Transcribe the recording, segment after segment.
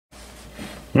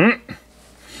Either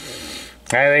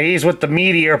he's with the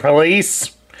meteor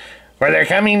police, or they're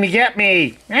coming to get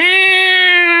me.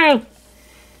 Ah!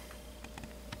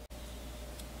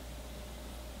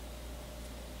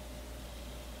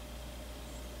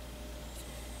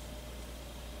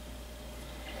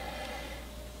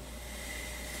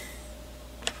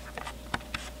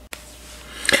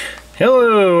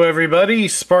 Hello everybody,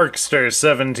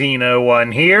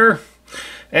 Sparkster1701 here,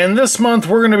 and this month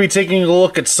we're going to be taking a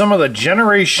look at some of the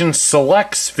Generation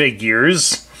Selects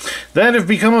figures that have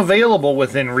become available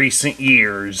within recent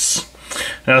years.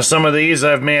 Now some of these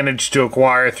I've managed to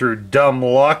acquire through dumb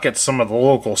luck at some of the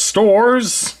local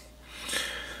stores.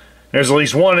 There's at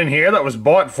least one in here that was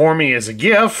bought for me as a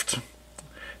gift,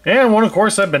 and one of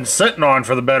course I've been sitting on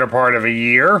for the better part of a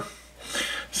year,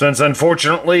 since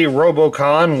Unfortunately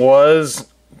Robocon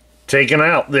was taken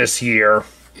out this year.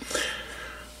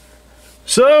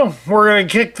 So we're going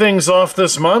to kick things off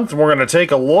this month. We're going to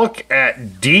take a look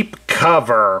at Deep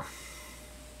Cover.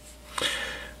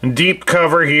 Deep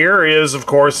Cover here is of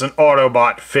course an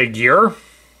Autobot figure.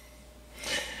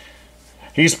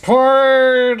 He's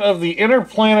part of the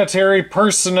Interplanetary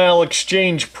Personnel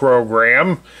Exchange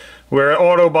Program, where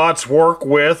Autobots work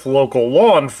with local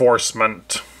law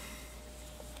enforcement.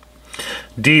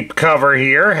 Deep Cover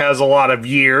here has a lot of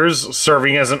years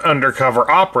serving as an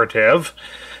undercover operative,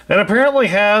 and apparently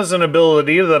has an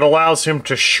ability that allows him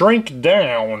to shrink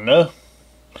down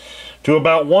to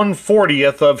about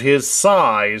 1/40th of his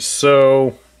size.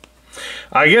 So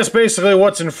I guess basically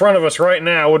what's in front of us right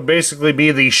now would basically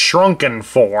be the shrunken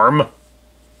form.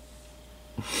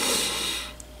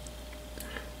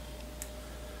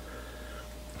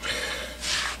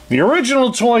 The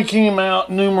original toy came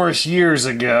out numerous years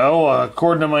ago,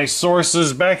 according to my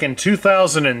sources, back in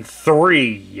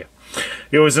 2003.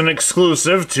 It was an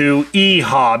exclusive to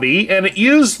ehobby, and it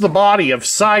used the body of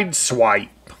Sideswipe.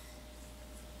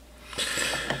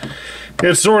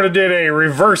 It sort of did a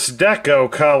reverse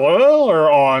deco color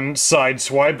on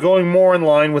Sideswipe, going more in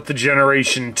line with the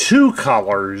Generation 2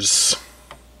 colors,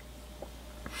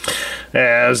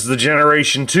 as the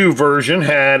Generation 2 version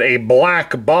had a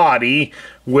black body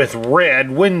with red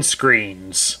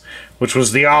windscreens, which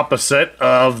was the opposite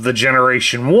of the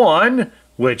Generation 1,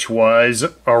 which was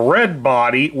a red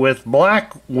body with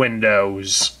black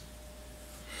windows.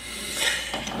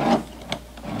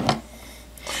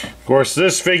 Of course,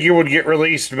 this figure would get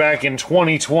released back in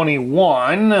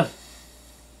 2021.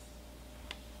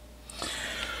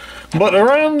 But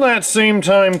around that same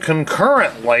time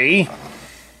concurrently,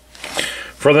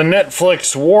 for the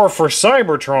Netflix War for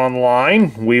Cybertron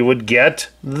line, we would get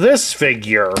this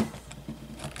figure,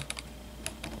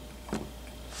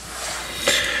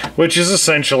 which is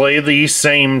essentially the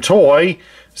same toy,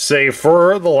 save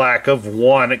for the lack of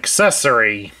one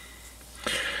accessory.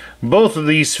 Both of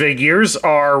these figures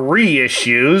are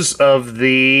reissues of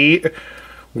the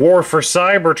War for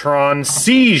Cybertron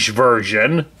Siege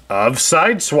version of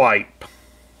Sideswipe.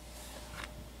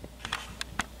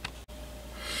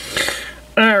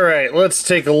 Alright, let's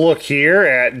take a look here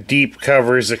at Deep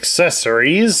Cover's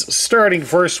accessories, starting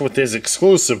first with his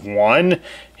exclusive one,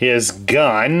 his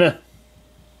gun.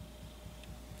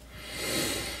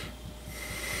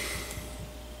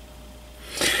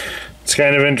 It's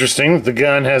kind of interesting that the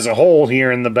gun has a hole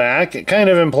here in the back. It kind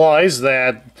of implies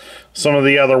that some of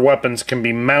the other weapons can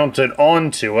be mounted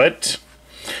onto it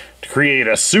to create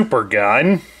a super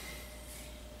gun.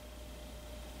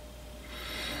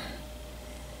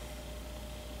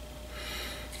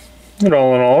 And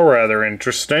all in all, rather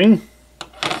interesting.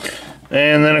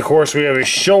 And then, of course, we have a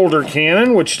shoulder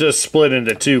cannon, which does split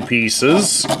into two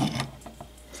pieces.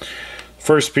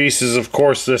 First piece is, of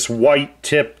course, this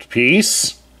white-tipped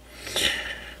piece,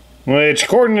 which,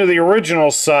 according to the original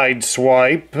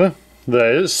Sideswipe,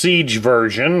 the Siege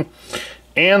version,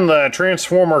 and the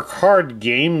Transformer card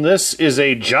game, this is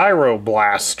a gyro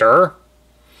blaster.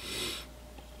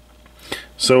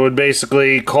 So it would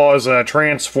basically cause a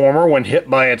Transformer, when hit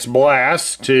by its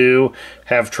blast, to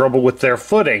have trouble with their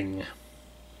footing.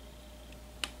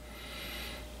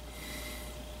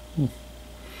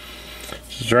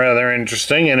 It's rather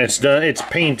interesting, and it's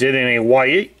painted in a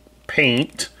white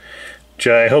paint, which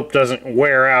I hope doesn't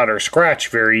wear out or scratch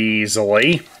very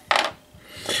easily.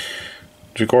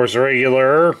 Which, of course,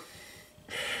 regular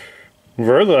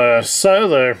for the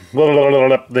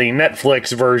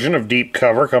Netflix version of Deep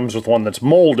Cover comes with one that's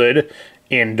molded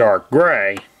in dark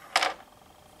gray.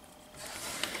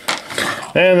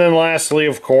 And then lastly,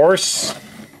 of course,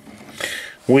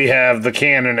 we have the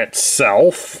cannon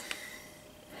itself.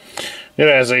 It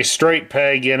has a straight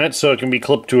peg in it so it can be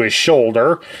clipped to his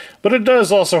shoulder, but it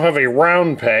does also have a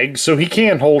round peg so he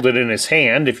can hold it in his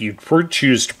hand if you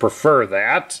choose to prefer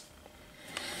that.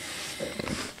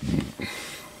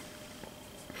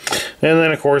 And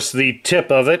then, of course, the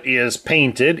tip of it is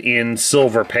painted in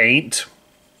silver paint,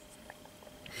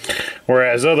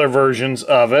 whereas other versions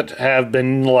of it have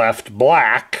been left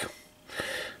black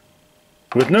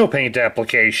with no paint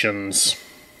applications.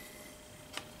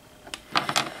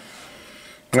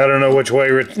 I don't know which way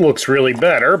it looks really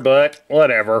better, but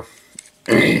whatever.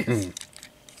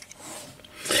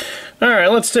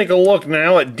 Alright, let's take a look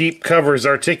now at Deep Cover's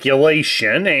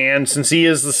articulation, and since he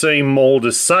is the same mold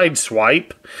as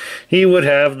Sideswipe, he would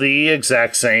have the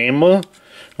exact same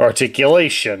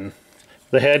articulation.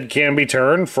 The head can be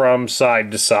turned from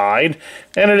side to side,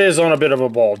 and it is on a bit of a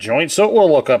ball joint, so it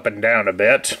will look up and down a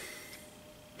bit.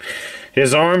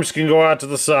 His arms can go out to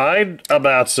the side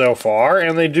about so far,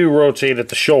 and they do rotate at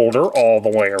the shoulder all the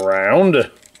way around.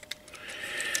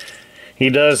 He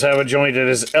does have a joint at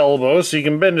his elbow, so you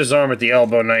can bend his arm at the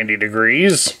elbow 90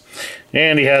 degrees.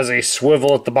 And he has a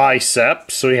swivel at the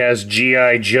bicep, so he has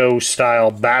G.I. Joe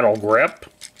style battle grip.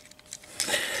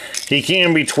 He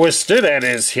can be twisted at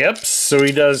his hips, so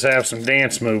he does have some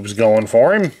dance moves going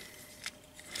for him.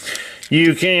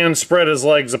 You can spread his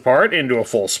legs apart into a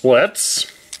full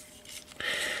splits.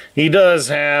 He does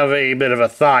have a bit of a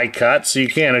thigh cut, so you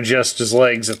can adjust his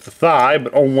legs at the thigh,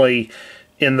 but only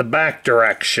in the back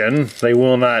direction. They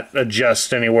will not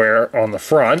adjust anywhere on the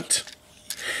front.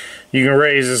 You can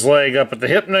raise his leg up at the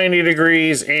hip 90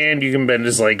 degrees, and you can bend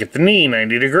his leg at the knee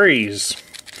 90 degrees.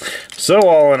 So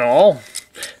all in all,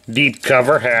 Deep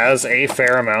Cover has a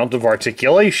fair amount of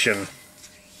articulation.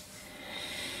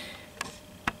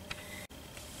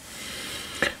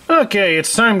 Okay,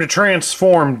 it's time to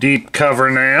transform Deep Cover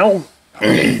now.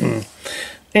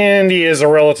 And he is a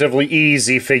relatively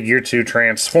easy figure to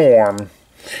transform.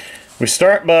 We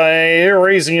start by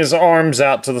raising his arms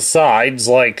out to the sides,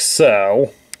 like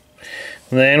so.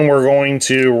 Then we're going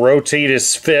to rotate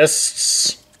his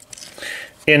fists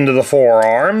into the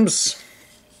forearms.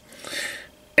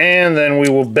 And then we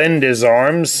will bend his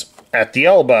arms at the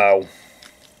elbow.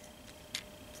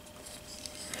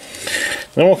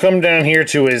 Then we'll come down here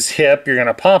to his hip. You're going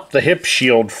to pop the hip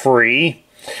shield free.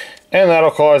 And that'll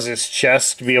cause his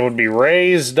chest to be able to be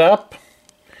raised up.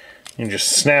 And just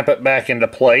snap it back into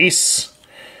place.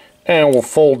 And we'll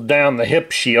fold down the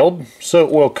hip shield so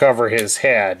it will cover his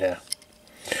head.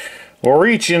 We'll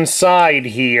reach inside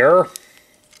here.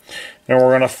 And we're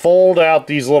going to fold out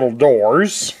these little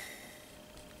doors.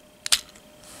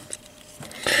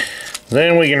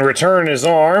 Then we can return his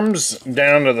arms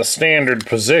down to the standard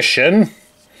position.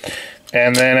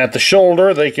 And then at the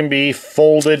shoulder, they can be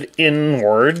folded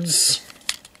inwards.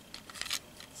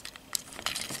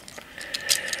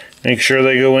 Make sure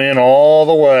they go in all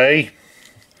the way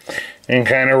and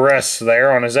kind of rest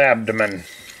there on his abdomen.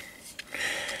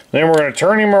 Then we're going to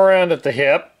turn him around at the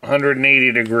hip,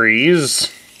 180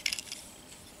 degrees.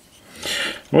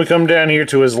 We come down here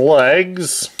to his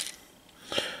legs.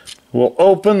 We'll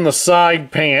open the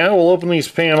side pan. We'll open these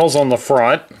panels on the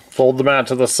front, fold them out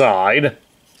to the side.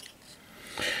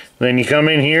 Then you come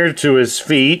in here to his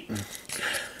feet.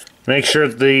 Make sure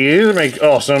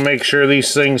also make sure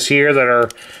these things here that are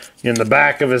in the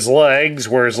back of his legs,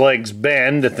 where his legs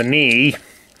bend at the knee,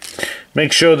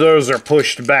 make sure those are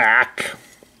pushed back.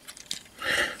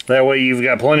 That way you've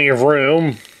got plenty of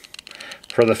room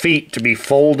for the feet to be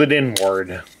folded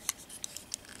inward.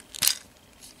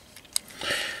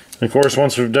 Of course,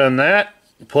 once we've done that,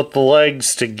 put the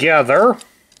legs together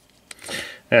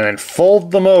and then fold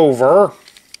them over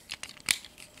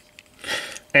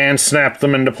and snap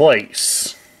them into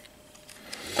place.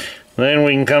 Then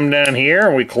we can come down here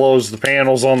and we close the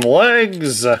panels on the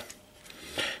legs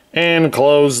and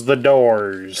close the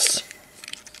doors.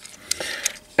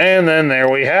 And then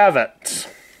there we have it.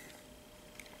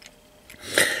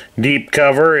 Deep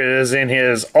Cover is in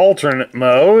his alternate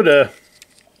mode of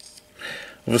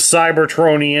a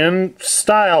Cybertronian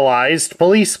stylized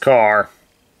police car.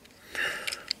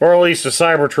 Or at least a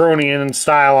Cybertronian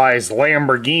stylized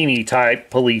Lamborghini type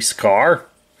police car.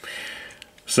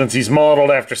 Since he's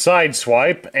modeled after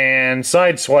Sideswipe, and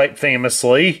Sideswipe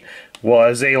famously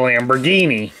was a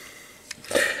Lamborghini.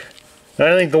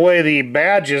 I think the way the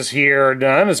badges here are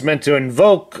done is meant to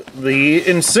invoke the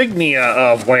insignia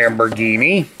of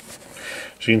Lamborghini.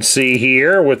 As you can see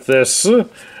here with this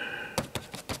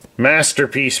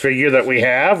masterpiece figure that we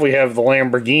have the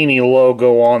Lamborghini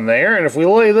logo on there, and if we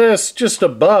lay this just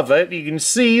above it, you can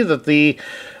see that the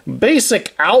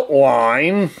basic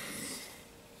outline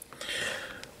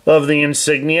of the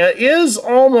insignia is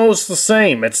almost the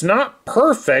same. It's not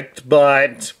perfect,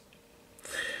 but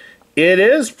it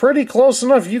is pretty close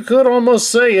enough. You could almost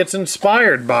say it's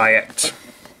inspired by it.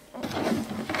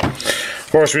 Of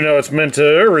course, we know it's meant to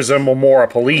resemble more a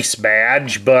police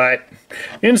badge, but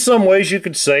in some ways you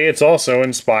could say it's also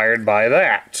inspired by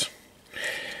that.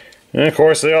 And of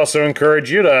course, they also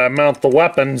encourage you to mount the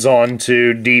weapons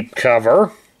onto deep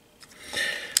cover.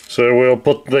 So we'll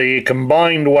put the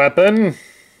combined weapon,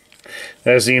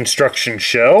 as the instructions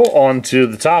show, onto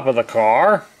the top of the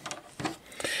car.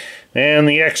 And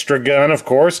the extra gun, of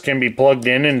course, can be plugged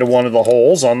in into one of the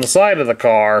holes on the side of the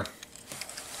car.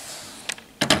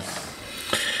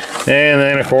 And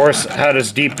then, of course, how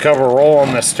does deep cover roll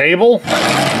on this table?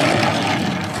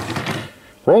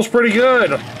 Rolls pretty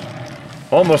good.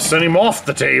 Almost sent him off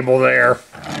the table there.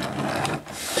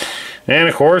 And,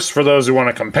 of course, for those who want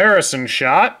a comparison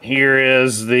shot, here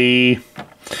is the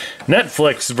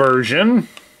Netflix version,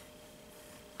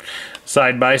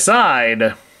 side by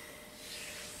side.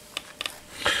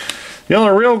 The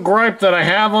only real gripe that I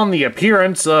have on the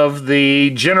appearance of the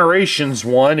Generations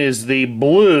one is the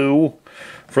blue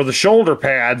for the shoulder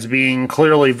pads being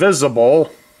clearly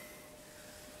visible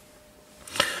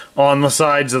on the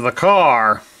sides of the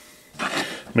car.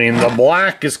 I mean, the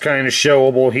black is kind of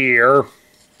showable here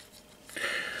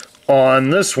on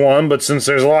this one, but since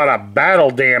there's a lot of battle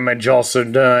damage also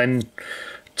done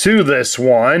to this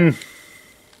one,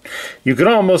 you could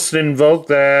almost invoke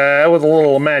that with a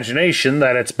little imagination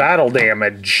that it's battle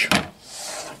damage.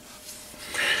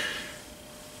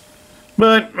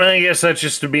 But I guess that's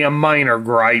just to be a minor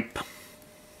gripe.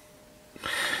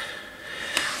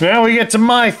 Now we get to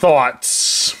my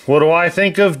thoughts. What do I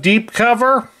think of deep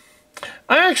cover?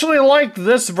 I actually like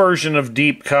this version of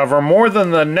deep cover more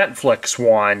than the Netflix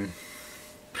one.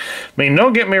 I mean,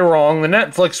 don't get me wrong, the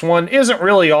Netflix one isn't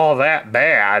really all that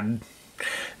bad.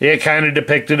 It kind of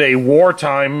depicted a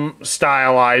wartime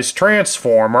stylized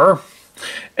Transformer.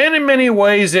 And in many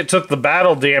ways, it took the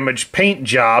battle damage paint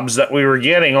jobs that we were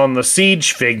getting on the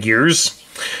Siege figures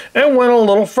and went a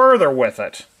little further with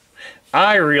it.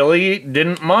 I really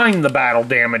didn't mind the battle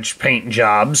damage paint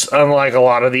jobs, unlike a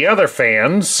lot of the other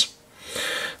fans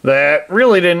that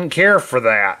really didn't care for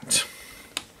that.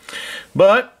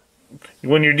 But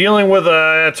when you're dealing with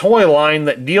a toy line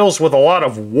that deals with a lot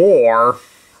of war,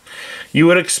 you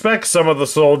would expect some of the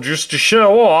soldiers to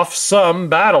show off some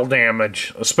battle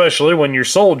damage, especially when your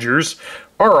soldiers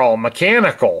are all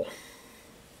mechanical.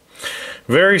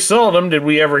 Very seldom did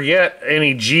we ever get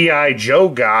any G.I. Joe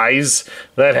guys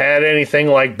that had anything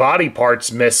like body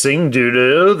parts missing due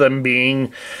to them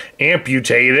being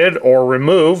amputated or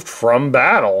removed from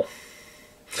battle.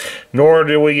 Nor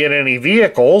do we get any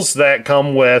vehicles that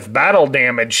come with battle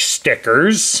damage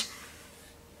stickers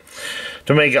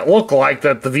to make it look like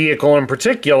that the vehicle in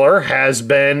particular has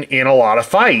been in a lot of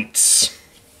fights.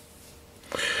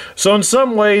 So in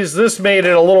some ways, this made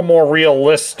it a little more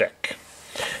realistic.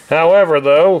 However,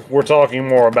 though, we're talking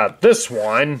more about this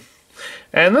one,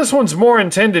 and this one's more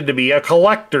intended to be a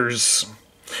collector's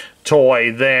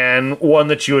toy than one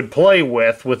that you would play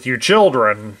with your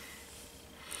children.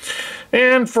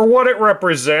 And for what it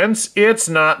represents, it's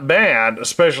not bad,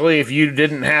 especially if you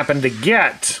didn't happen to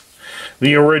get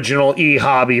the original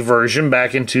ehobby version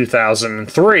back in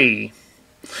 2003.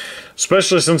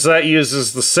 Especially since that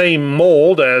uses the same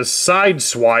mold as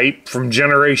Sideswipe from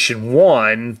Generation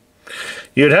 1.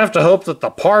 You'd have to hope that the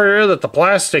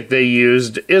plastic they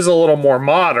used is a little more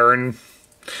modern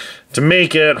to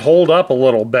make it hold up a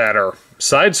little better.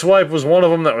 Sideswipe was one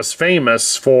of them that was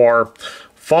famous for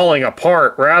falling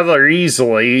apart rather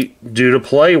easily due to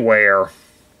play wear.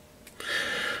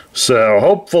 So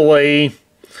hopefully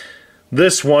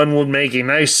this one would make a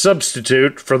nice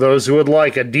substitute for those who would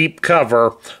like a deep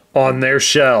cover on their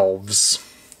shelves.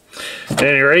 At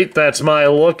any rate, that's my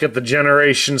look at the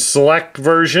Generation Select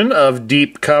version of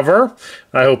deep cover.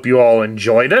 I hope you all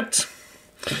enjoyed it.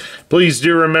 Please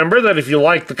do remember that if you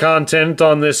like the content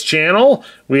on this channel,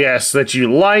 we ask that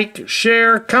you like,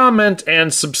 share, comment,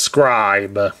 and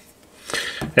subscribe.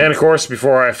 And of course,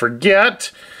 before I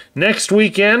forget, next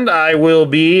weekend I will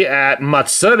be at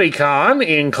MatsuriCon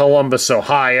in Columbus,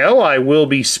 Ohio. I will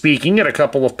be speaking at a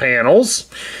couple of panels.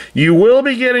 You will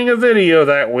be getting a video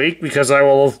that week because I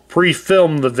will have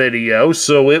pre-filmed the video,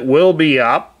 so it will be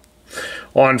up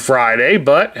on Friday.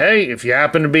 But hey, if you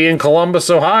happen to be in Columbus,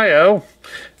 Ohio,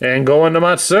 and going to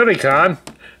MatsuriCon,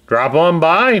 drop on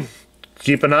by,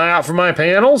 keep an eye out for my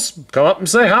panels, come up and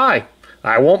say hi.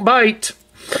 I won't bite.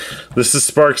 This is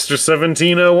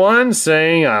Sparkster1701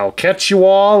 saying I'll catch you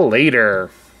all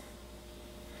later.